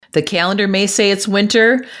The calendar may say it's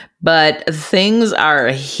winter, but things are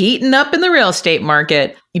heating up in the real estate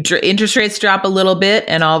market. Interest rates drop a little bit,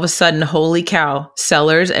 and all of a sudden, holy cow,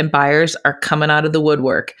 sellers and buyers are coming out of the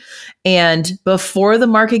woodwork. And before the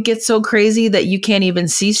market gets so crazy that you can't even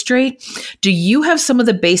see straight, do you have some of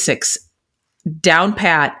the basics down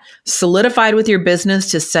pat, solidified with your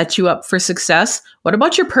business to set you up for success? What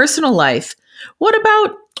about your personal life? What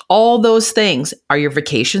about all those things? Are your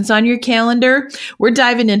vacations on your calendar? We're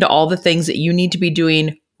diving into all the things that you need to be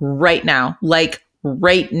doing right now, like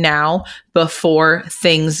right now, before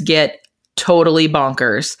things get totally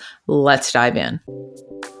bonkers. Let's dive in.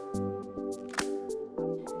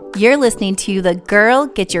 You're listening to the Girl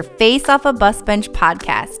Get Your Face Off a Bus Bench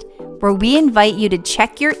podcast, where we invite you to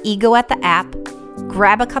check your ego at the app,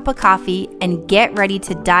 grab a cup of coffee, and get ready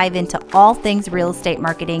to dive into all things real estate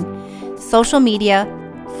marketing, social media,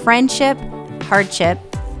 friendship, hardship,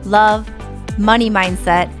 love, money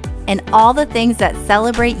mindset, and all the things that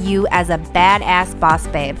celebrate you as a badass boss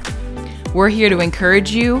babe. We're here to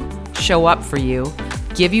encourage you, show up for you,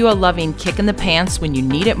 give you a loving kick in the pants when you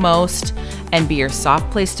need it most, and be your soft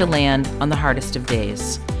place to land on the hardest of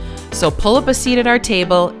days. So pull up a seat at our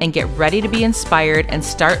table and get ready to be inspired and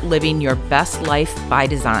start living your best life by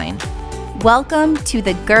design. Welcome to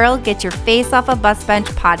the Girl Get Your Face Off a Bus Bench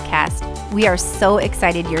podcast. We are so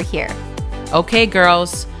excited you're here. Okay,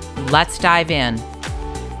 girls, let's dive in.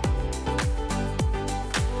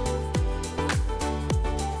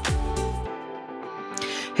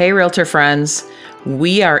 Hey, realtor friends.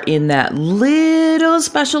 We are in that little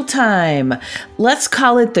special time. Let's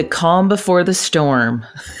call it the calm before the storm.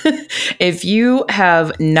 If you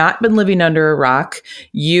have not been living under a rock,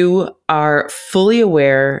 you are fully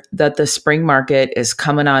aware that the spring market is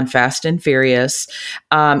coming on fast and furious.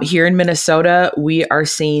 Here in Minnesota, we are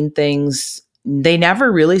seeing things. They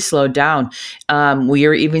never really slowed down. We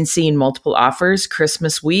are even seeing multiple offers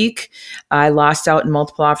Christmas week. I lost out in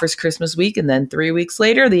multiple offers Christmas week. And then 3 weeks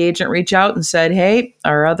later, the agent reached out and said, hey,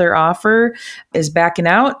 our other offer is backing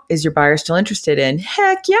out. Is your buyer still interested in?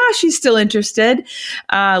 Heck yeah, she's still interested.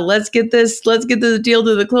 Let's get the deal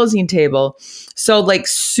to the closing table. So like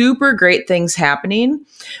super great things happening,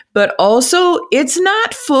 but also it's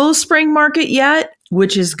not full spring market yet,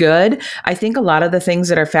 which is good. I think a lot of the things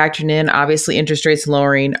that are factoring in, obviously interest rates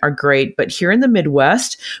lowering, are great. But here in the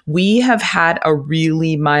Midwest, we have had a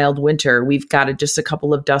really mild winter. We've got just a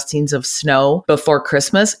couple of dustings of snow before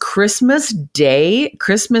Christmas. Christmas Day,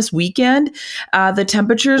 Christmas weekend, the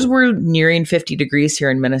temperatures were nearing 50 degrees here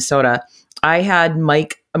in Minnesota. I had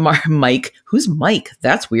Mike, who's Mike?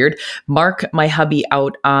 That's weird. Mark, my hubby,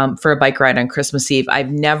 out for a bike ride on Christmas Eve.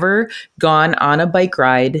 I've never gone on a bike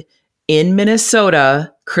ride in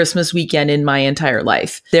Minnesota Christmas weekend in my entire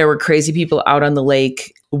life. There were crazy people out on the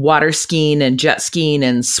lake, water skiing and jet skiing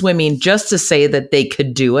and swimming just to say that they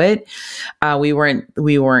could do it. We weren't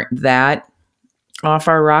that off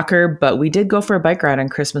our rocker, but we did go for a bike ride on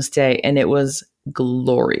Christmas Day and it was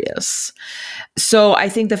glorious. So I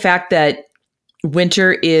think the fact that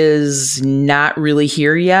winter is not really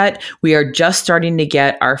here yet. We are just starting to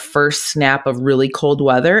get our first snap of really cold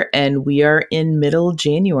weather, and we are in middle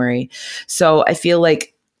January. So I feel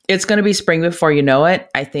like it's going to be spring before you know it.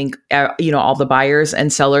 I think, all the buyers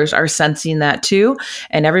and sellers are sensing that too.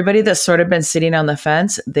 And everybody that's sort of been sitting on the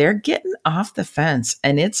fence, they're getting off the fence,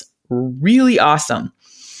 and it's really awesome.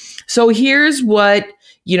 So here's what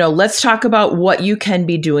let's talk about what you can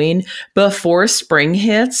be doing before spring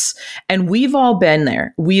hits. And we've all been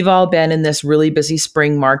there. We've all been in this really busy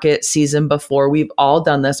spring market season before. We've all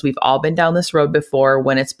done this. We've all been down this road before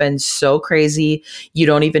when it's been so crazy, you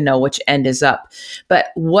don't even know which end is up.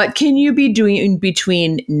 But what can you be doing in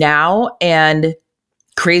between now and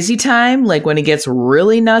crazy time, like when it gets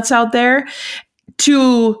really nuts out there,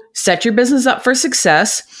 to set your business up for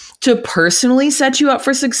success, to personally set you up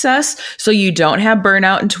for success so you don't have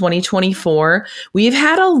burnout in 2024. We've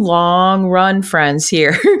had a long run, friends,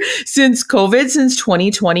 here since COVID, since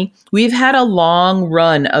 2020. We've had a long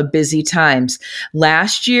run of busy times.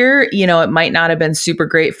 Last year, it might not have been super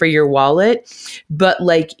great for your wallet, but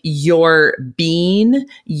like your being,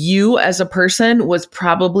 you as a person was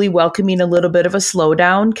probably welcoming a little bit of a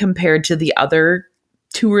slowdown compared to the other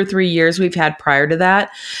 2 or 3 years we've had prior to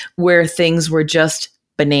that, where things were just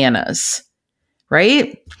bananas,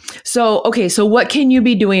 right? So what can you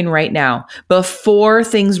be doing right now before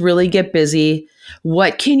things really get busy?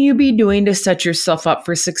 What can you be doing to set yourself up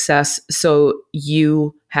for success so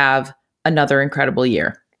you have another incredible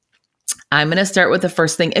year? I'm going to start with the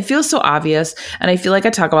first thing. It feels so obvious, and I feel like I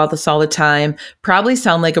talk about this all the time, probably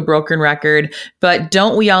sound like a broken record, but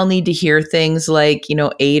don't we all need to hear things like,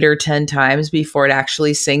 8 or 10 times before it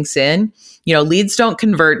actually sinks in? Leads don't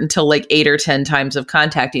convert until like 8 or 10 times of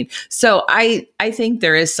contacting. So I think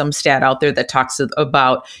there is some stat out there that talks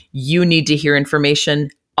about you need to hear information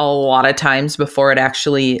a lot of times before it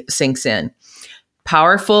actually sinks in.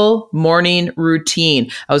 Powerful morning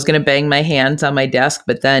routine. I was going to bang my hands on my desk,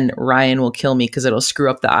 but then Ryan will kill me because it'll screw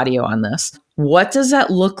up the audio on this. What does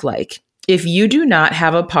that look like? If you do not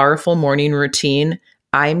have a powerful morning routine,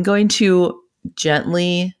 I'm going to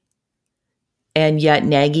gently and yet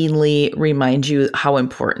naggingly remind you how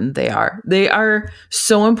important they are. They are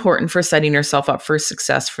so important for setting yourself up for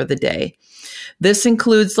success for the day. This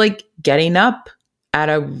includes like getting up at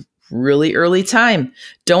a really early time.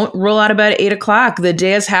 Don't roll out of bed at 8 o'clock. The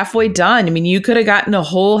day is halfway done. I mean, you could have gotten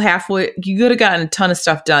you could have gotten a ton of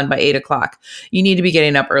stuff done by 8 o'clock. You need to be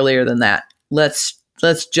getting up earlier than that. Let's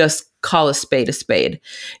just call a spade a spade.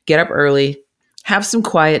 Get up early, have some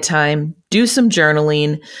quiet time, do some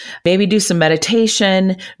journaling, maybe do some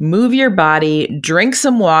meditation, move your body, drink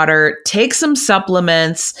some water, take some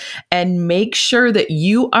supplements, and make sure that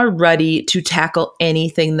you are ready to tackle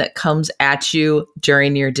anything that comes at you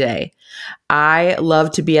during your day. I love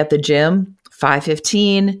to be at the gym,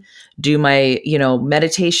 5:15, do my,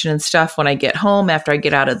 meditation and stuff when I get home after I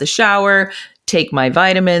get out of the shower, take my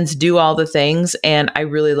vitamins, do all the things. And I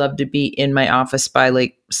really love to be in my office by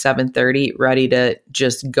like 7:30, ready to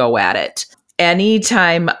just go at it.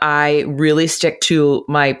 Anytime I really stick to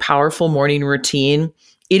my powerful morning routine,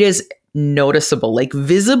 it is noticeable, like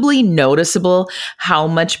visibly noticeable how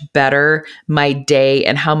much better my day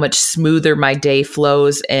and how much smoother my day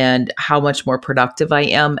flows and how much more productive I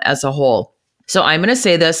am as a whole. So I'm going to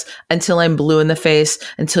say this until I'm blue in the face,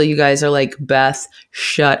 until you guys are like, Beth,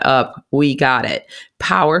 shut up. We got it.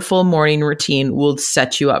 Powerful morning routine will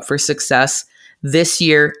set you up for success this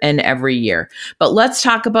year and every year. But let's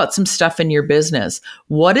talk about some stuff in your business.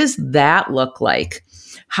 What does that look like?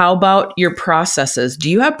 How about your processes? Do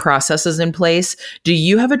you have processes in place? Do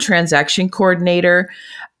you have a transaction coordinator?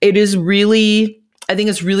 I think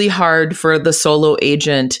it's really hard for the solo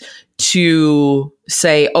agent to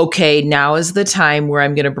say, okay, now is the time where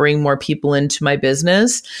I'm going to bring more people into my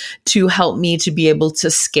business to help me to be able to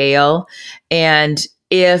scale. And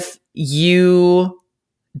if you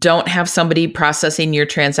don't have somebody processing your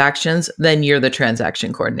transactions, then you're the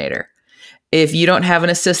transaction coordinator. If you don't have an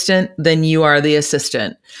assistant, then you are the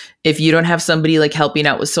assistant. If you don't have somebody like helping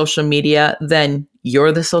out with social media, then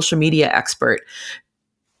you're the social media expert.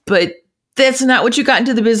 But that's not what you got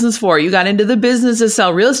into the business for. You got into the business to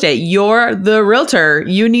sell real estate. You're the realtor.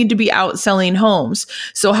 You need to be out selling homes.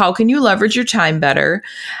 So how can you leverage your time better?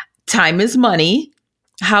 Time is money.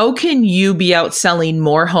 How can you be out selling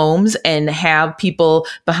more homes and have people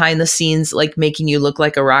behind the scenes like making you look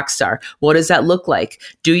like a rock star? What does that look like?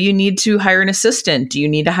 Do you need to hire an assistant? Do you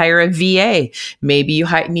need to hire a VA? Maybe you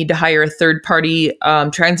need to hire a third-party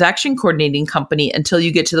transaction coordinating company until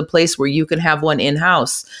you get to the place where you can have one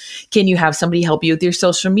in-house. Can you have somebody help you with your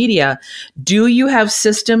social media? Do you have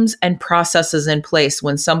systems and processes in place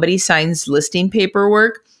when somebody signs listing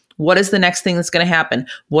paperwork? What is the next thing that's going to happen?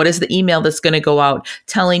 What is the email that's going to go out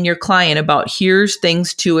telling your client about here's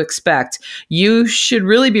things to expect? You should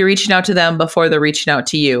really be reaching out to them before they're reaching out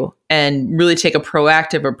to you and really take a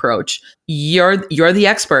proactive approach. You're the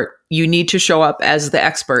expert. You need to show up as the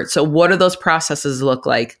expert. So what do those processes look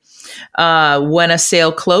like? When a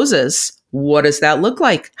sale closes, what does that look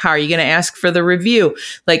like? How are you going to ask for the review?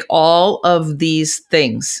 Like all of these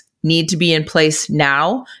things need to be in place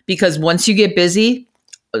now, because once you get busy,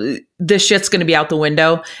 the shit's going to be out the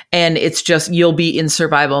window and it's just, you'll be in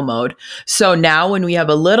survival mode. So now when we have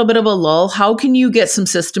a little bit of a lull, how can you get some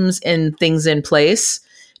systems and things in place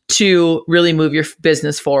to really move your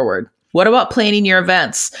business forward? What about planning your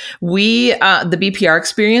events? We, the BPR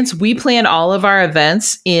experience, we plan all of our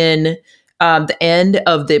events in the end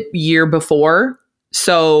of the year before.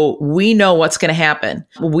 So we know what's going to happen.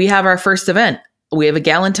 We have our first event. We have a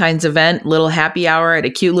Galentine's event, little happy hour at a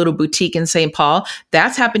cute little boutique in St. Paul.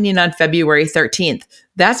 That's happening on February 13th.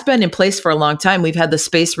 That's been in place for a long time. We've had the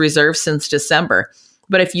space reserved since December.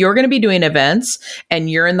 But if you're going to be doing events and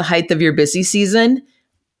you're in the height of your busy season,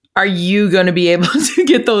 are you going to be able to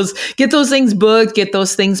get those things booked, get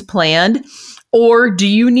those things planned? Or do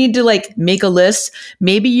you need to like make a list?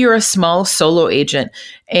 Maybe you're a small solo agent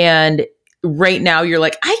and right now you're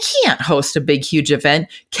like, I can't host a big, huge event.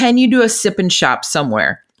 Can you do a sip and shop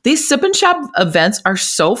somewhere? These sip and shop events are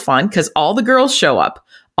so fun because all the girls show up.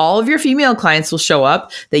 All of your female clients will show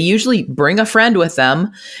up. They usually bring a friend with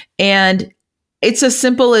them. And it's as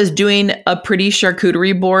simple as doing a pretty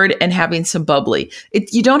charcuterie board and having some bubbly.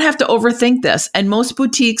 You don't have to overthink this. And most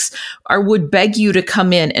boutiques would beg you to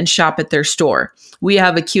come in and shop at their store. We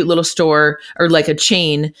have a cute little store, or like a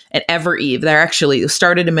chain at Evereve. They're actually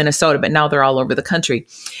started in Minnesota, but now they're all over the country.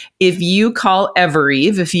 If you call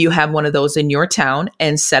Evereve, if you have one of those in your town,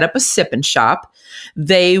 and set up a sip and shop,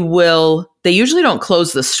 they usually don't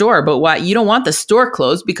close the store, but you don't want the store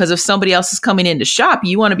closed, because if somebody else is coming in to shop,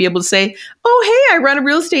 you want to be able to say, oh, hey, I run a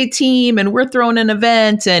real estate team and we're throwing an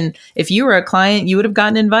event. And if you were a client, you would have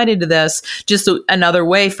gotten invited to this. Just another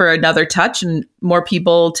way for another touch and more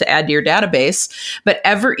people to add to your database. But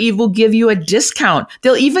Evereve will give you a discount.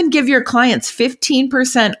 They'll even give your clients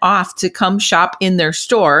 15% off to come shop in their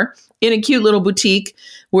store in a cute little boutique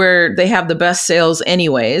where they have the best sales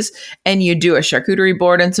anyways. And you do a charcuterie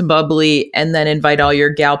board and some bubbly, and then invite all your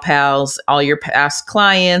gal pals, all your past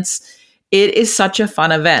clients. It is such a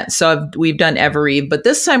fun event. So we've done Evereve, but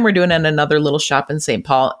this time we're doing it at another little shop in St.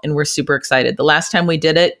 Paul, and we're super excited. The last time we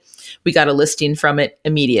did it, we got a listing from it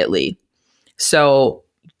immediately. So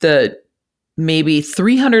the maybe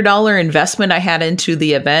 $300 investment I had into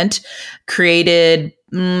the event created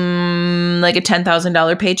like a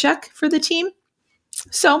 $10,000 paycheck for the team.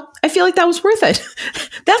 So I feel like that was worth it.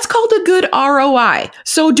 That's called a good ROI.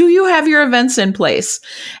 So do you have your events in place?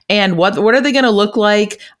 And what are they going to look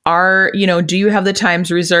like? Do you have the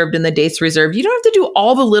times reserved and the dates reserved? You don't have to do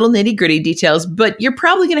all the little nitty gritty details, but you're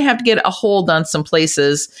probably going to have to get a hold on some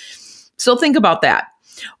places. So think about that.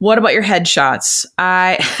 What about your headshots?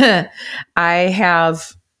 I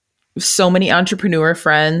have so many entrepreneur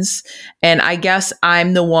friends, and I guess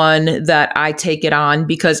I'm the one that I take it on,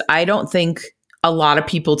 because I don't think a lot of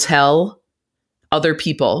people tell other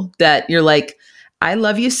people that you're like, I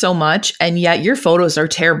love you so much, and yet your photos are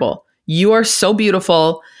terrible. You are so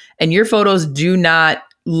beautiful, and your photos do not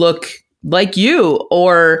look like you,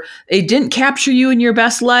 or it didn't capture you in your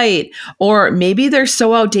best light, or maybe they're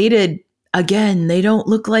so outdated. Again, they don't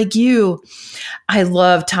look like you. I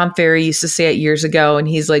love Tom Ferry used to say it years ago, and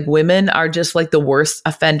he's like, women are just like the worst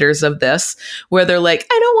offenders of this, where they're like,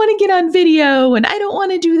 I don't want to get on video, and I don't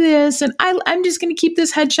want to do this, and I'm just going to keep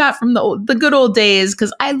this headshot from the good old days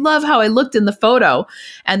because I love how I looked in the photo.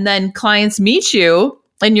 And then clients meet you,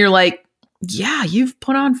 and you're like, yeah, you've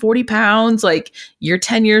put on 40 pounds, like you're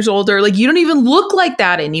 10 years older, like you don't even look like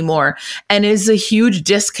that anymore. And it is a huge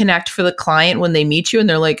disconnect for the client when they meet you and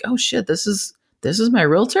they're like, oh shit, this is my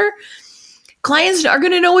realtor. Clients are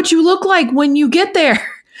going to know what you look like when you get there.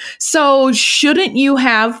 So shouldn't you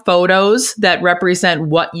have photos that represent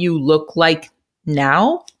what you look like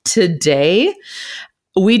now, today?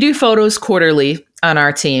 We do photos quarterly on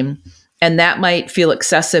our team. And that might feel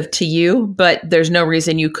excessive to you, but there's no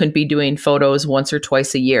reason you couldn't be doing photos once or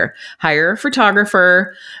twice a year. Hire a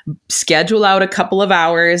photographer, schedule out a couple of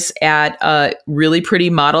hours at a really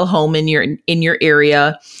pretty model home in your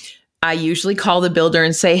area. I usually call the builder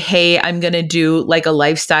and say, hey, I'm going to do like a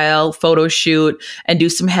lifestyle photo shoot and do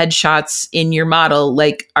some headshots in your model.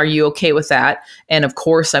 Like, are you okay with that? And of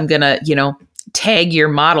course, I'm going to, tag your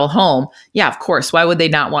model home. Yeah, of course. Why would they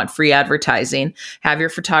not want free advertising? Have your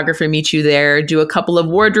photographer meet you there, do a couple of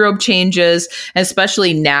wardrobe changes, and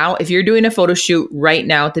especially now, if you're doing a photo shoot right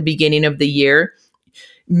now at the beginning of the year,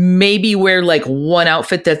 maybe wear like one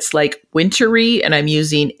outfit that's like wintry, and I'm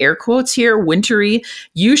using air quotes here, wintry.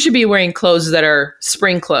 You should be wearing clothes that are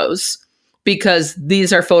spring clothes, because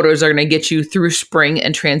these are photos that are going to get you through spring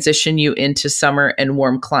and transition you into summer and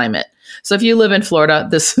warm climate. So if you live in Florida,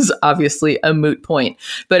 this is obviously a moot point.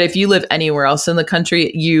 But if you live anywhere else in the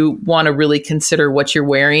country, you want to really consider what you're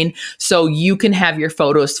wearing so you can have your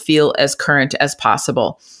photos feel as current as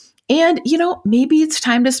possible. And, maybe it's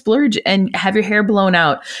time to splurge and have your hair blown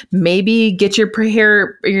out. Maybe get your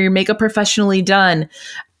hair or your makeup professionally done.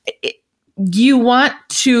 You want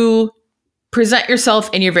to present yourself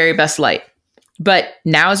in your very best light. But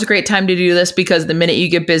now is a great time to do this, because the minute you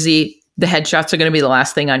get busy, the headshots are going to be the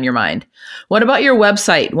last thing on your mind. What about your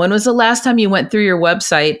website? When was the last time you went through your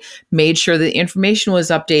website, made sure the information was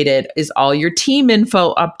updated? Is all your team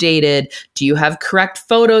info updated? Do you have correct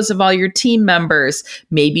photos of all your team members?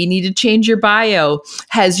 Maybe you need to change your bio.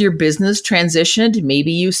 Has your business transitioned?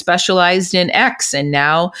 Maybe you specialized in X and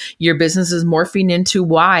now your business is morphing into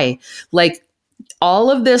Y. Like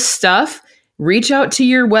all of this stuff. Reach out to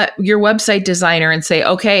your website designer and say,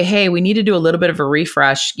 okay, hey, we need to do a little bit of a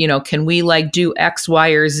refresh. Can we do X, Y,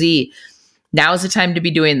 or Z? Now is the time to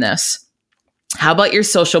be doing this. How about your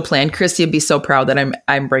social plan? Christy would be so proud that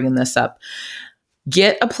I'm bringing this up.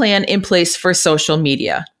 Get a plan in place for social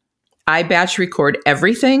media. I batch record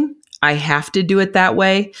everything. I have to do it that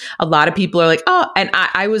way. A lot of people are like, oh, and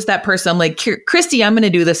I was that person. I'm like, Christy, I'm going to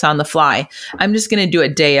do this on the fly. I'm just going to do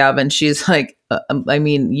it day of. And she's like, I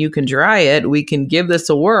mean, you can try it. We can give this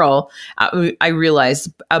a whirl. I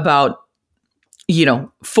realized about,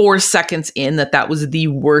 4 seconds in that was the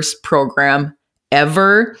worst program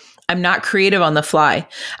ever. I'm not creative on the fly.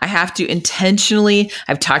 I have to intentionally,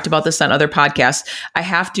 I've talked about this on other podcasts. I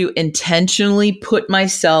have to intentionally put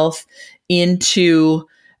myself into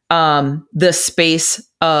the space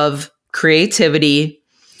of creativity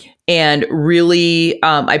and really,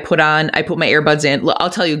 I put my earbuds in. I'll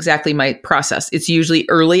tell you exactly my process. It's usually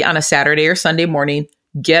early on a Saturday or Sunday morning,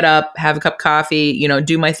 get up, have a cup of coffee,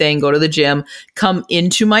 do my thing, go to the gym, come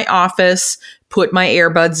into my office, put my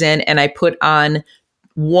earbuds in, and I put on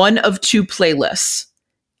one of 2 playlists.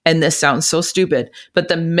 And this sounds so stupid, but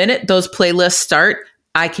the minute those playlists start,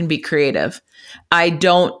 I can be creative.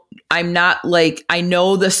 I'm not like, I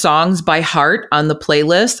know the songs by heart on the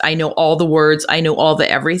playlist. I know all the words. I know all the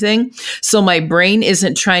everything. So my brain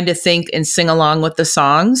isn't trying to think and sing along with the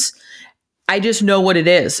songs. I just know what it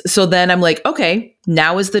is. So then I'm like, okay,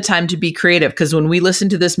 now is the time to be creative. Because when we listen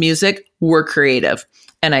to this music, we're creative.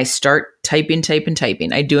 And I start typing.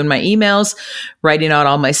 I do in my emails, writing out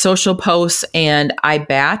all my social posts, and I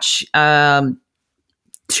batch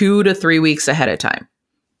 2 to 3 weeks ahead of time.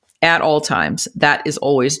 At all times. That is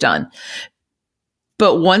always done.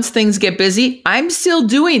 But once things get busy, I'm still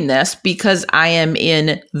doing this because I am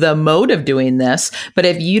in the mode of doing this. But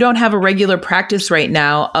if you don't have a regular practice right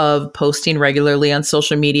now of posting regularly on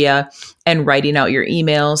social media and writing out your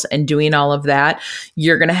emails and doing all of that,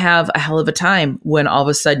 you're going to have a hell of a time when all of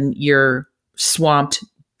a sudden you're swamped,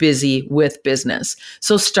 busy with business.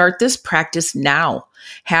 So start this practice now.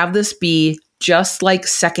 Have this be just like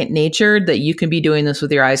second nature, that you can be doing this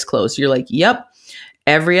with your eyes closed. You're like, yep,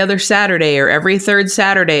 every other Saturday or every third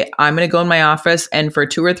Saturday, I'm going to go in my office, and for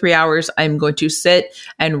 2 or 3 hours, I'm going to sit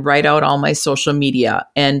and write out all my social media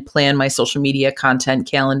and plan my social media content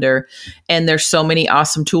calendar. And there's so many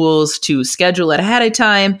awesome tools to schedule it ahead of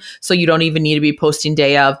time, so you don't even need to be posting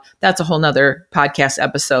day of. That's a whole nother podcast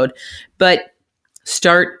episode. But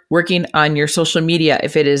start working on your social media.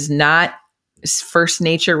 If it is not first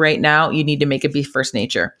nature right now, you need to make it be first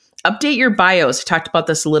nature. Update your bios. I talked about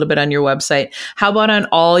this a little bit on your website. How about on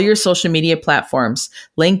all your social media platforms?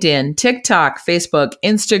 LinkedIn, TikTok, Facebook,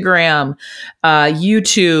 Instagram,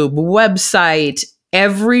 YouTube, website,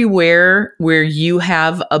 everywhere where you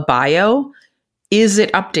have a bio, is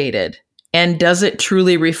it updated? And does it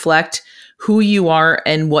truly reflect who you are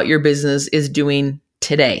and what your business is doing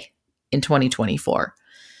today in 2024?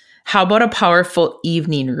 How about a powerful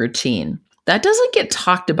evening routine? That doesn't get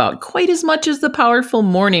talked about quite as much as the powerful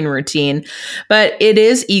morning routine, but it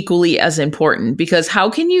is equally as important, because how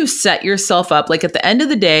can you set yourself up? Like at the end of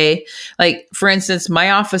the day, like for instance, my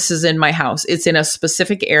office is in my house. It's in a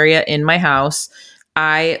specific area in my house.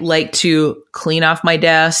 I like to clean off my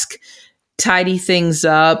desk, tidy things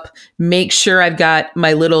up, make sure I've got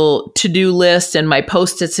my little to-do list and my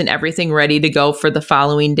Post-its and everything ready to go for the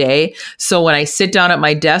following day. So when I sit down at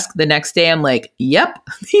my desk the next day, I'm like, yep,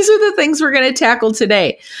 these are the things we're going to tackle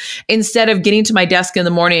today. Instead of getting to my desk in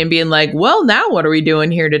the morning and being like, well, now what are we doing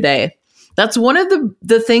here today? That's one of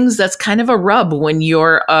the things that's kind of a rub when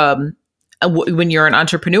you're an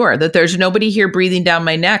entrepreneur, that there's nobody here breathing down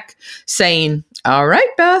my neck saying, all right,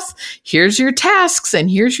 Beth, here's your tasks and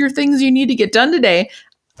here's your things you need to get done today.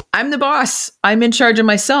 I'm the boss. I'm in charge of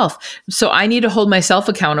myself. So I need to hold myself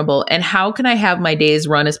accountable. And how can I have my days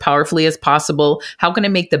run as powerfully as possible? How can I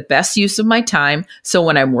make the best use of my time? So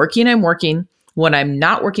when I'm working, I'm working. When I'm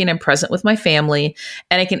not working, I'm present with my family,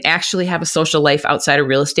 and I can actually have a social life outside of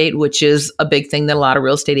real estate, which is a big thing that a lot of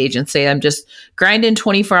real estate agents say. I'm just grinding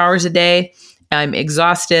 24 hours a day. I'm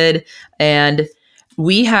exhausted. And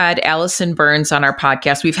we had Allison Burns on our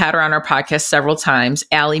podcast. We've had her on our podcast several times.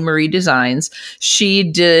 Allie Marie Designs. She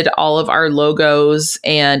did all of our logos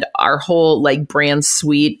and our whole like brand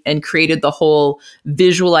suite and created the whole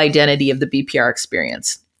visual identity of the BPR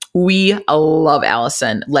experience. We love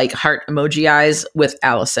Allison, like heart emoji eyes with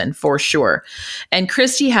Allison for sure. And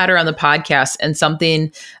Christy had her on the podcast, and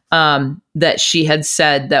something that she had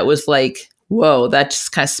said that was like, whoa, that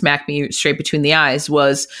just kind of smacked me straight between the eyes,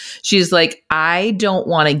 was she's like, I don't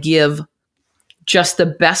want to give just the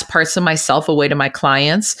best parts of myself away to my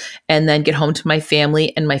clients and then get home to my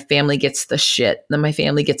family and my family gets the shit. Then my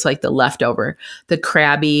family gets like the leftover, the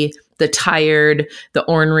crabby, the tired, the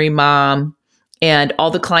ornery mom. And all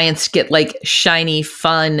the clients get like shiny,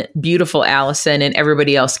 fun, beautiful Allison, and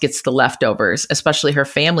everybody else gets the leftovers, especially her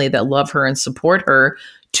family that love her and support her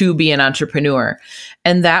to be an entrepreneur.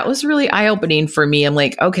 And that was really eye-opening for me. I'm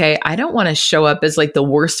like, okay, I don't want to show up as like the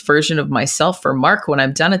worst version of myself for Mark when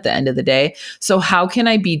I'm done at the end of the day. So how can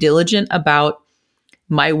I be diligent about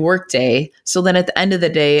my work day so then at the end of the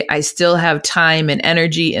day, I still have time and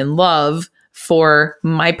energy and love for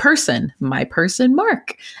my person,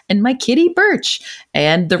 Mark, and my kitty Birch,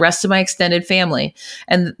 and the rest of my extended family.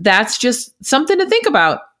 And that's just something to think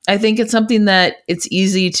about. I think it's something that it's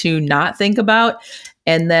easy to not think about.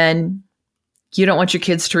 And then you don't want your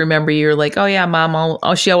kids to remember you're like, oh yeah, mom,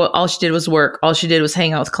 all she did was work. All she did was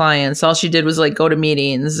hang out with clients. All she did was like go to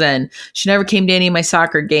meetings, and she never came to any of my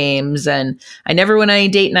soccer games. And I never went on any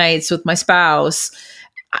date nights with my spouse.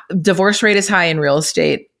 Divorce rate is high in real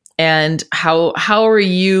estate. And how are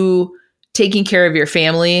you taking care of your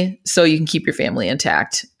family so you can keep your family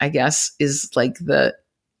intact, I guess, is like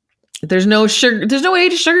there's no way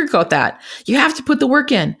to sugarcoat that. You have to put the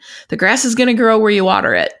work in. The grass is going to grow where you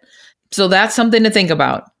water it. So that's something to think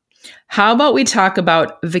about. How about we talk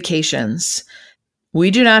about vacations? We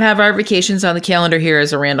do not have our vacations on the calendar here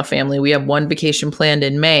as a Randall family. We have one vacation planned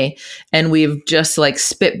in May, and we've just like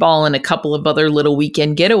spitballing a couple of other little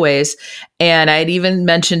weekend getaways. And I'd even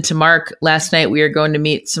mentioned to Mark last night, we were going to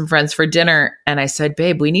meet some friends for dinner. And I said,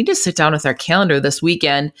 babe, we need to sit down with our calendar this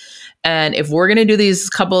weekend. And if we're going to do these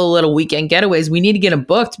couple of little weekend getaways, we need to get them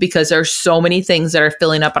booked because there are so many things that are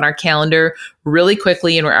filling up on our calendar really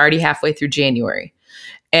quickly. And we're already halfway through January.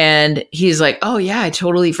 And he's like, oh yeah, I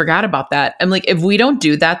totally forgot about that. I'm like, if we don't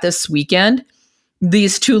do that this weekend,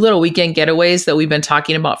 these 2 little weekend getaways that we've been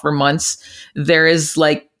talking about for months, there is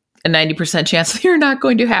like a 90% chance they're not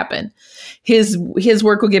going to happen. His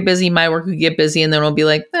work will get busy, my work will get busy, and then we'll be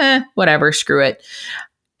like, whatever, screw it.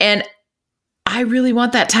 And I really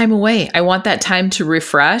want that time away. I want that time to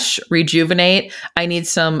refresh, rejuvenate. I need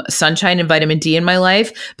some sunshine and vitamin D in my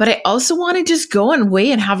life, but I also want to just go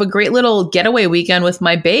away and have a great little getaway weekend with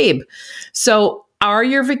my babe. So are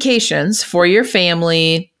your vacations for your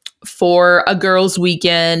family, for a girls'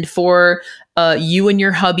 weekend, for you and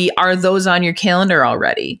your hubby, are those on your calendar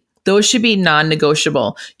already? Those should be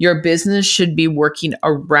non-negotiable. Your business should be working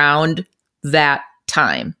around that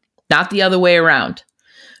time, not the other way around.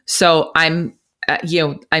 So I'm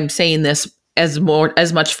saying this as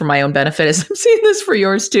much for my own benefit as I'm saying this for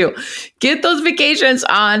yours too. Get those vacations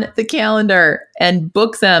on the calendar and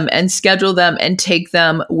book them and schedule them and take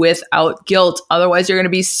them without guilt. Otherwise, you're going to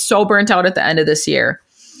be so burnt out at the end of this year.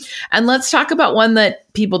 And let's talk about one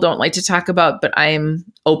that people don't like to talk about, but I'm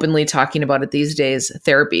openly talking about it these days: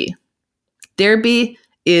 therapy. Therapy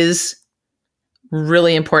is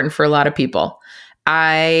really important for a lot of people.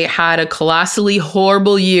 I had a colossally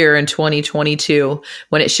horrible year in 2022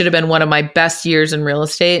 when it should have been one of my best years in real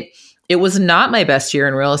estate. It was not my best year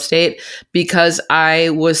in real estate because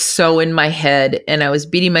I was so in my head and I was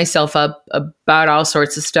beating myself up about all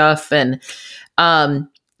sorts of stuff. And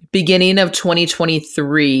beginning of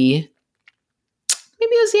 2023, maybe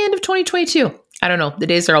it was the end of 2022. I don't know. The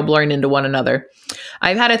days are all blurring into one another.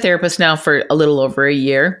 I've had a therapist now for a little over a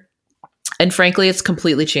year. And frankly, it's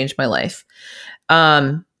completely changed my life.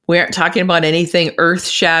 We aren't talking about anything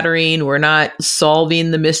earth-shattering. We're not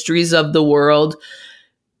solving the mysteries of the world.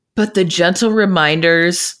 But the gentle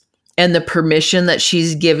reminders and the permission that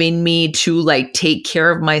she's giving me to like take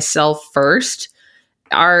care of myself first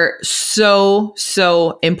are so,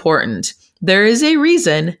 so important. There is a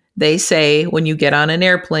reason they say when you get on an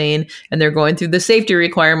airplane and they're going through the safety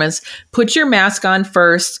requirements, put your mask on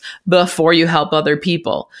first before you help other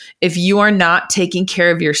people. If you are not taking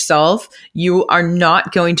care of yourself, you are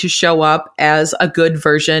not going to show up as a good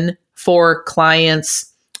version for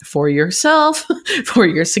clients, for yourself, for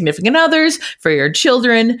your significant others, for your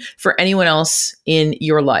children, for anyone else in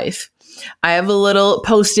your life. I have a little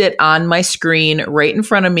Post-it on my screen right in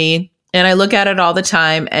front of me. And I look at it all the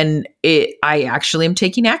time, and I actually am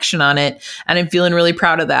taking action on it. And I'm feeling really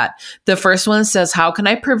proud of that. The first one says, how can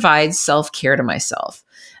I provide self-care to myself?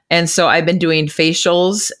 And so I've been doing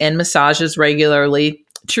facials and massages regularly.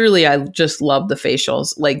 Truly, I just love the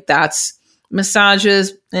facials. Like that's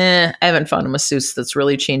massages. I haven't found a masseuse that's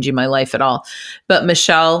really changing my life at all. But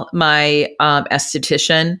Michelle, my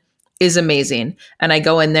esthetician, is amazing. And I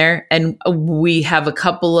go in there and we have a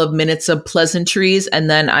couple of minutes of pleasantries. And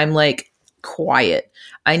then I'm like, quiet.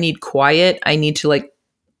 I need quiet. I need to like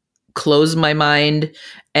close my mind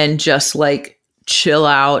and just like chill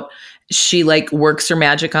out. She like works her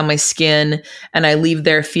magic on my skin and I leave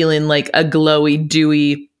there feeling like a glowy,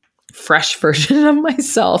 dewy, fresh version of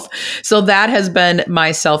myself. So that has been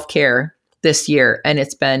my self-care this year. And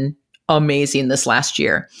it's been amazing this last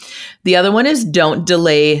year. The other one is don't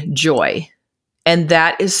delay joy. And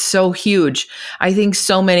that is so huge. I think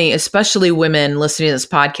so many, especially women listening to this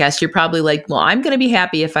podcast, you're probably like, well, I'm going to be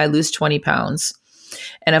happy if I lose 20 pounds.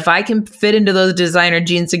 And if I can fit into those designer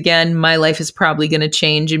jeans again, my life is probably going to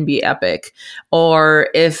change and be epic. Or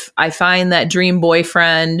if I find that dream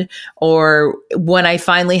boyfriend, or when I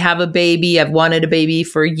finally have a baby, I've wanted a baby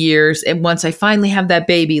for years. And once I finally have that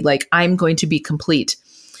baby, like, I'm going to be complete.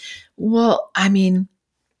 Well, I mean,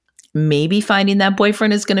 maybe finding that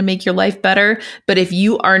boyfriend is going to make your life better. But if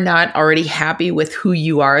you are not already happy with who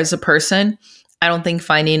you are as a person, I don't think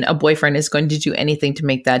finding a boyfriend is going to do anything to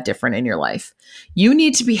make that different in your life. You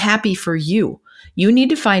need to be happy for you. You need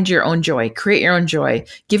to find your own joy, create your own joy,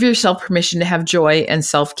 give yourself permission to have joy and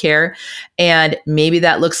self-care. And maybe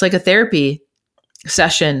that looks like a therapy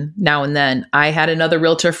session now and then. I had another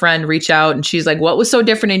realtor friend reach out and she's like, what was so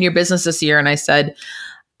different in your business this year? And I said,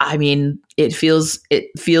 I mean, it feels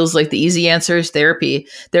like the easy answer is therapy.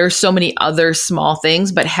 There are so many other small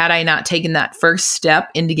things, but had I not taken that first step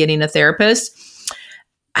into getting a therapist,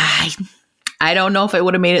 I don't know if I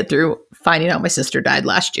would have made it through finding out my sister died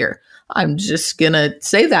last year. I'm just going to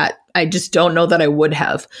say that. I just don't know that I would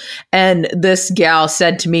have. And this gal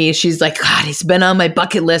said to me, she's like, God, it's been on my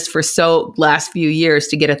bucket list for last few years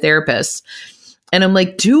to get a therapist. And I'm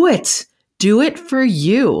like, do it. Do it for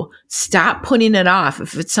you. Stop putting it off.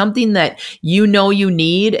 If it's something that you know you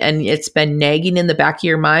need and it's been nagging in the back of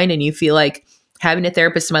your mind and you feel like having a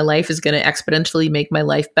therapist in my life is going to exponentially make my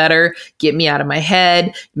life better, get me out of my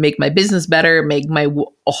head, make my business better, make my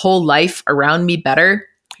whole life around me better,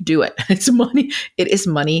 do it. It's money. It is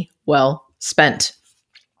money well spent.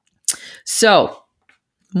 So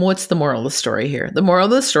what's the moral of the story here? The moral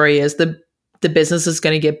of the story is the business is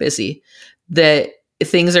going to get busy.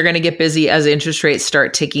 Things are going to get busy as interest rates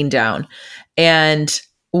start ticking down. And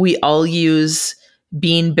we all use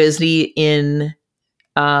being busy in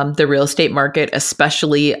the real estate market,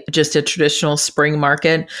 especially just a traditional spring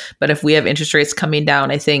market. But if we have interest rates coming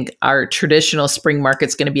down, I think our traditional spring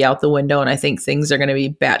market's going to be out the window. And I think things are going to be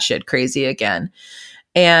batshit crazy again.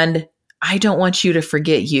 And I don't want you to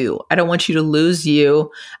forget you. I don't want you to lose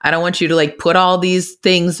you. I don't want you to put all these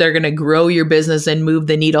things that are going to grow your business and move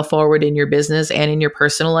the needle forward in your business and in your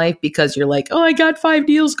personal life because you're like, oh, I got 5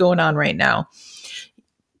 deals going on right now.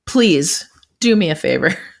 Please do me a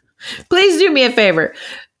favor. Please do me a favor.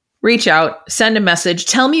 Reach out, send a message.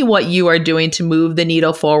 Tell me what you are doing to move the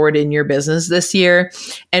needle forward in your business this year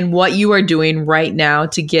and what you are doing right now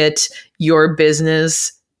to get your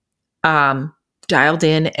business dialed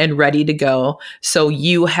in and ready to go so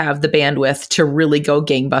you have the bandwidth to really go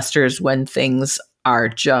gangbusters when things are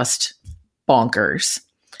just bonkers.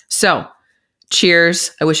 So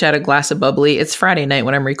cheers. I wish I had a glass of bubbly. It's Friday night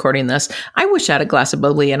when I'm recording this. I wish I had a glass of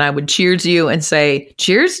bubbly and I would cheers you and say,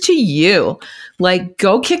 cheers to you.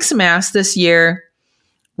 Go kick some ass this year.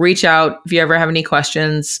 Reach out if you ever have any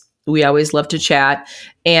questions. We always love to chat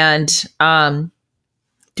and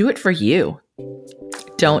do it for you.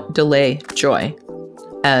 Don't delay joy,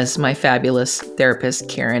 as my fabulous therapist,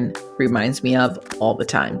 Karen, reminds me of all the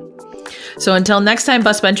time. So until next time,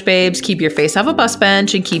 bus bench babes, keep your face off a bus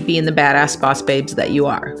bench and keep being the badass boss babes that you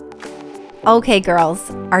are. Okay,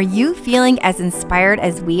 girls, are you feeling as inspired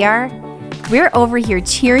as we are? We're over here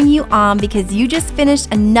cheering you on because you just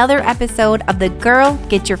finished another episode of the Girl,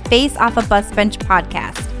 Get Your Face Off a Bus Bench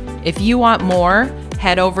podcast. If you want more,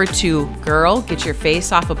 head over to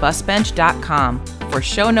girlgetyourfaceoffabusbench.com for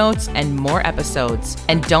show notes and more episodes.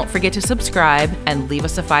 And don't forget to subscribe and leave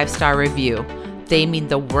us a 5-star review. They mean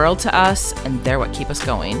the world to us and they're what keep us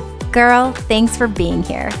going. Girl, thanks for being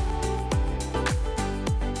here.